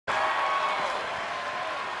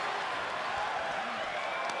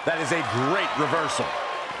That is a great reversal.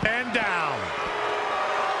 And down.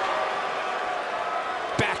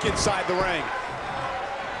 Back inside the ring.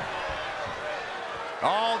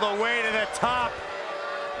 All the way to the top.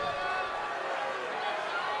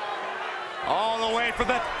 All the way for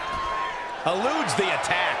the... Eludes the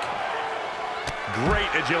attack. Great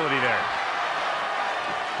agility there.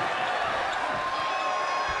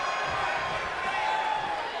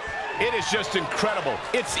 It is just incredible.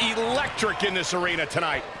 It's electric in this arena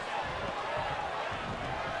tonight.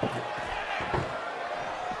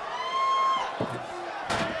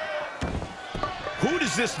 Who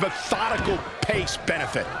does this methodical pace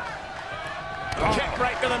benefit? Oh. Kick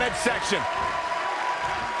right to the midsection.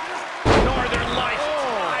 Northern Lights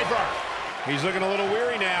driver. He's looking a little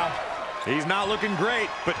weary now. He's not looking great,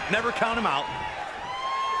 but never count him out.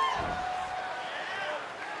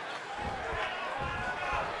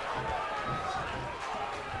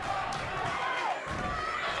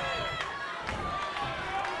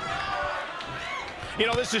 You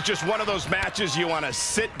know, this is just one of those matches you want to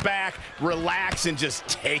sit back, relax, and just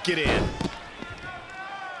take it in.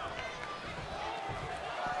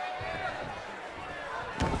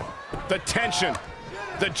 The tension,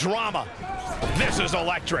 the drama. This is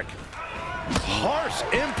electric. Harsh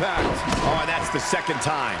impact. Oh, and that's the second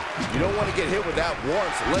time. You don't want to get hit with that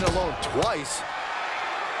once, let alone twice.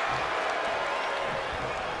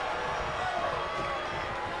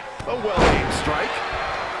 A well-aimed strike.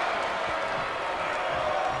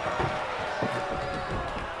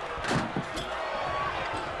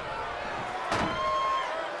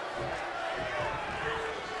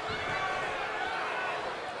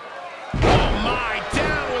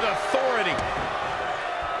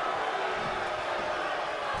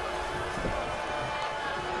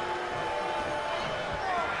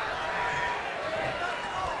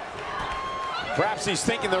 Perhaps he's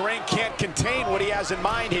thinking the ring can't contain what he has in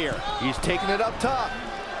mind here. He's taking it up top.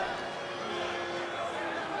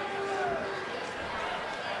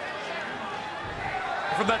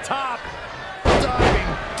 From the top.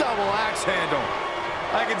 Diving double axe handle.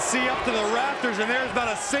 I can see up to the rafters, and there's not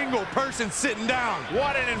a single person sitting down.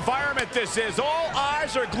 What an environment this is. All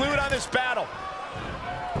eyes are glued on this battle.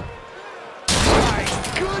 My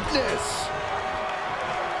goodness.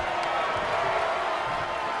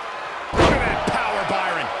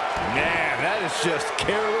 Man, that is just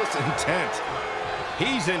careless intent.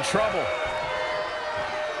 He's in trouble.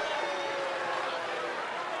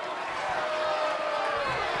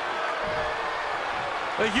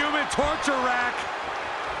 A human torture rack.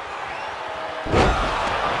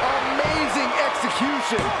 Amazing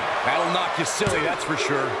execution. That'll knock you silly, that's for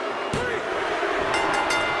sure.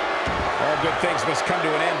 All good things must come to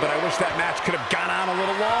an end, but I wish that match could have gone on a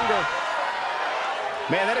little longer.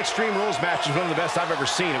 Man, that Extreme Rules match is one of the best I've ever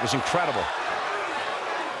seen. It was incredible.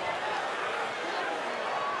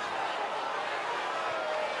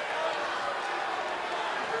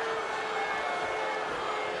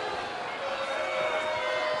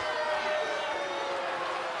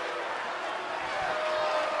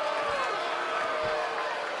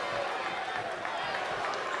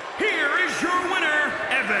 Here is your winner,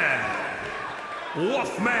 Evan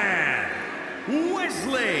Wolfman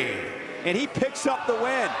Wesley. And he picks up the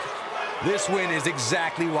win. This win is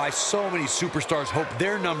exactly why so many superstars hope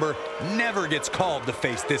their number never gets called to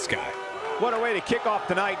face this guy. What a way to kick off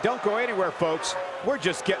tonight. Don't go anywhere, folks. We're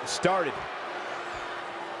just getting started.